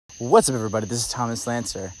What's up, everybody? This is Thomas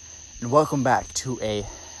Lancer, and welcome back to a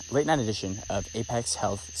late night edition of Apex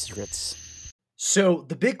Health Secrets. So,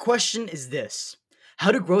 the big question is this: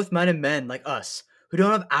 how do growth-minded men like us, who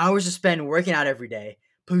don't have hours to spend working out every day,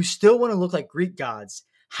 but who still want to look like Greek gods,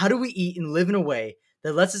 how do we eat and live in a way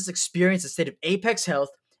that lets us experience a state of apex health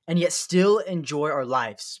and yet still enjoy our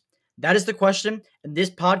lives? That is the question, and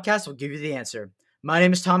this podcast will give you the answer. My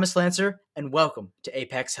name is Thomas Lancer, and welcome to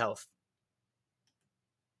Apex Health.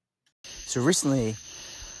 So recently, I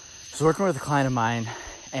was working with a client of mine,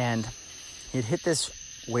 and he'd hit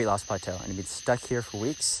this weight loss plateau, and he'd been stuck here for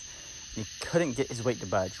weeks. And he couldn't get his weight to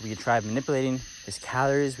budge. We had tried manipulating his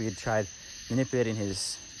calories. We had tried manipulating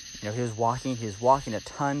his, he was walking a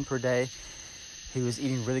ton per day. He was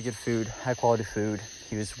eating really good food, high quality food.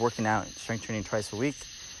 He was working out, strength training twice a week.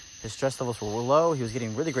 His stress levels were low. He was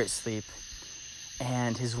getting really great sleep,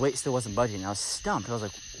 and his weight still wasn't budging. I was stumped. I was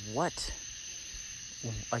like, what?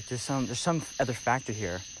 Like, there's some other factor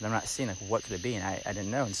here that I'm not seeing. Like, what could it be? And I didn't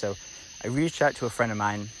know. And so I reached out to a friend of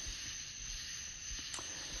mine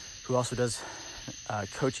who also does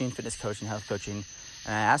coaching, fitness coaching, health coaching.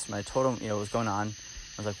 And I asked him, I told him, what was going on.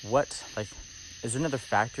 I was like, is there another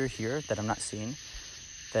factor here that I'm not seeing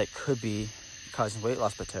that could be causing weight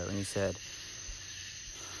loss plateau? And he said,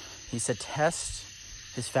 test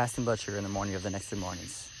his fasting blood sugar in the morning of the next 3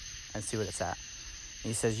 mornings and see what it's at. And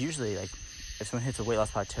he says, usually, like, if someone hits a weight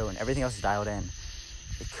loss plateau and everything else is dialed in,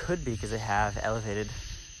 it could be because they have elevated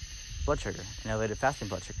blood sugar and elevated fasting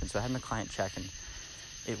blood sugar. And so I had my client check, and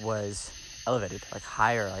it was elevated, like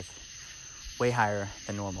higher, like way higher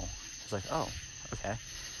than normal. I was like, oh, okay.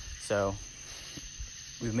 So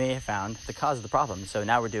we may have found the cause of the problem. So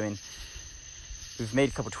now we've made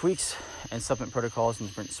a couple tweaks and supplement protocols and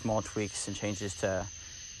different small tweaks and changes to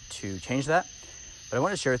change that. But I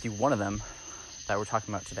want to share with you one of them that we're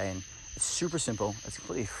talking about today. And it's super simple. It's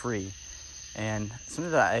completely free, and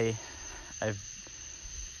something that I've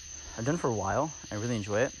done for a while. I really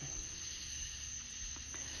enjoy it,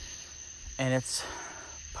 and it's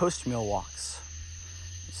post-meal walks.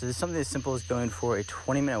 So there's something as simple as going for a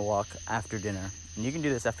 20-minute walk after dinner, and you can do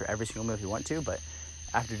this after every single meal if you want to, but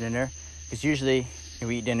after dinner, because usually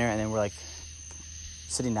we eat dinner and then we're like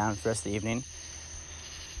sitting down for the rest of the evening.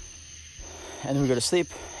 And then we go to sleep,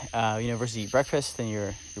 versus eat breakfast, then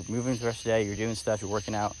you're moving the rest of the day, you're doing stuff, you're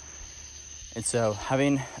working out. And so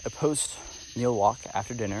having a post-meal walk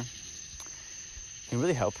after dinner can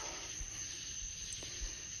really help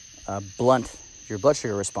blunt your blood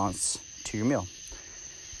sugar response to your meal.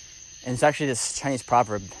 And it's actually this Chinese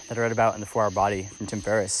proverb that I read about in The 4-Hour Body from Tim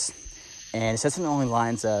Ferriss. And it says something along the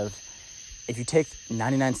lines of, if you take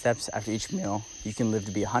 99 steps after each meal, you can live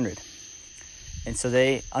to be 100. And so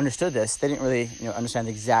they understood this. They didn't really, understand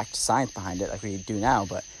the exact science behind it like we do now,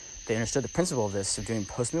 but they understood the principle of this, of doing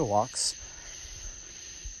post-meal walks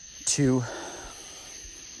to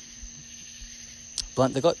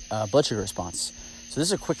blunt the blood sugar response. So this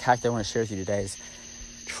is a quick hack that I want to share with you today is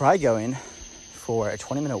try going for a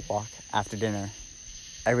 20-minute walk after dinner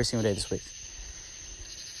every single day this week.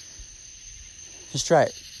 Just try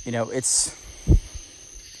it.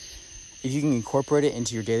 If you can incorporate it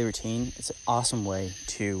into your daily routine, it's an awesome way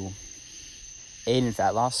to aid in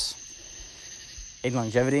fat loss, aid in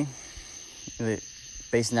longevity.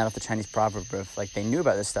 Basing that off the Chinese proverb of, like, they knew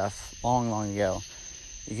about this stuff long, long ago.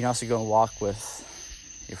 You can also go and walk with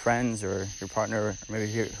your friends or your partner, or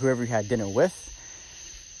maybe whoever you had dinner with,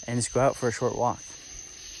 and just go out for a short walk.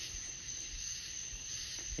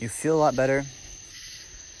 You feel a lot better.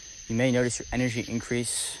 You may notice your energy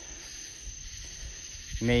increase.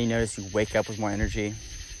 You may notice you wake up with more energy.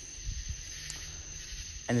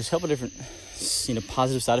 And there's a couple different,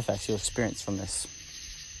 positive side effects you'll experience from this.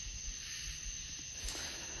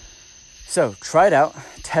 So try it out,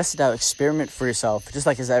 test it out, experiment for yourself. Just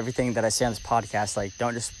like as everything that I say on this podcast, like,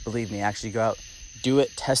 don't just believe me, actually go out, do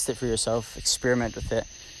it, test it for yourself, experiment with it,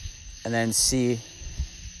 and then see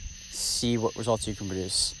what results you can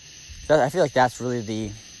produce. I feel like that's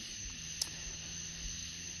really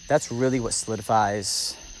what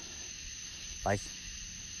solidifies, like,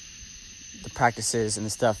 the practices and the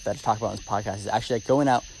stuff that I talk about on this podcast is actually like going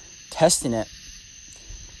out, testing it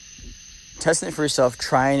for yourself,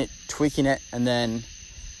 trying it, tweaking it, and then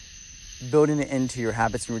building it into your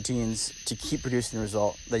habits and routines to keep producing the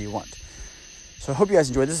result that you want. So I hope you guys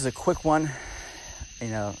enjoyed. This is a quick one,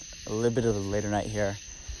 a little bit of a later night here.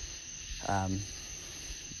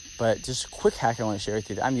 But just a quick hack I want to share with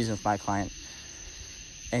you that I'm using with my client.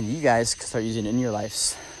 And you guys can start using it in your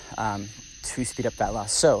lives to speed up fat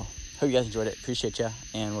loss. So, hope you guys enjoyed it. Appreciate you,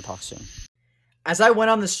 and we'll talk soon. As I went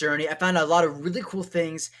on this journey, I found a lot of really cool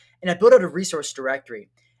things, and I built out a resource directory.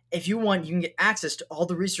 If you want, you can get access to all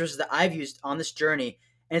the resources that I've used on this journey,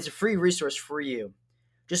 and it's a free resource for you.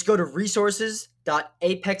 Just go to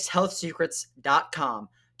resources.apexhealthsecrets.com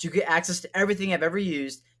to get access to everything I've ever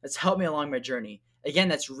used that's helped me along my journey. Again,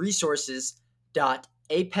 that's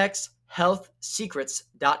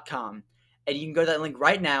resources.apexhealthsecrets.com. And you can go to that link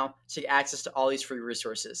right now to get access to all these free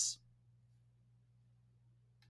resources.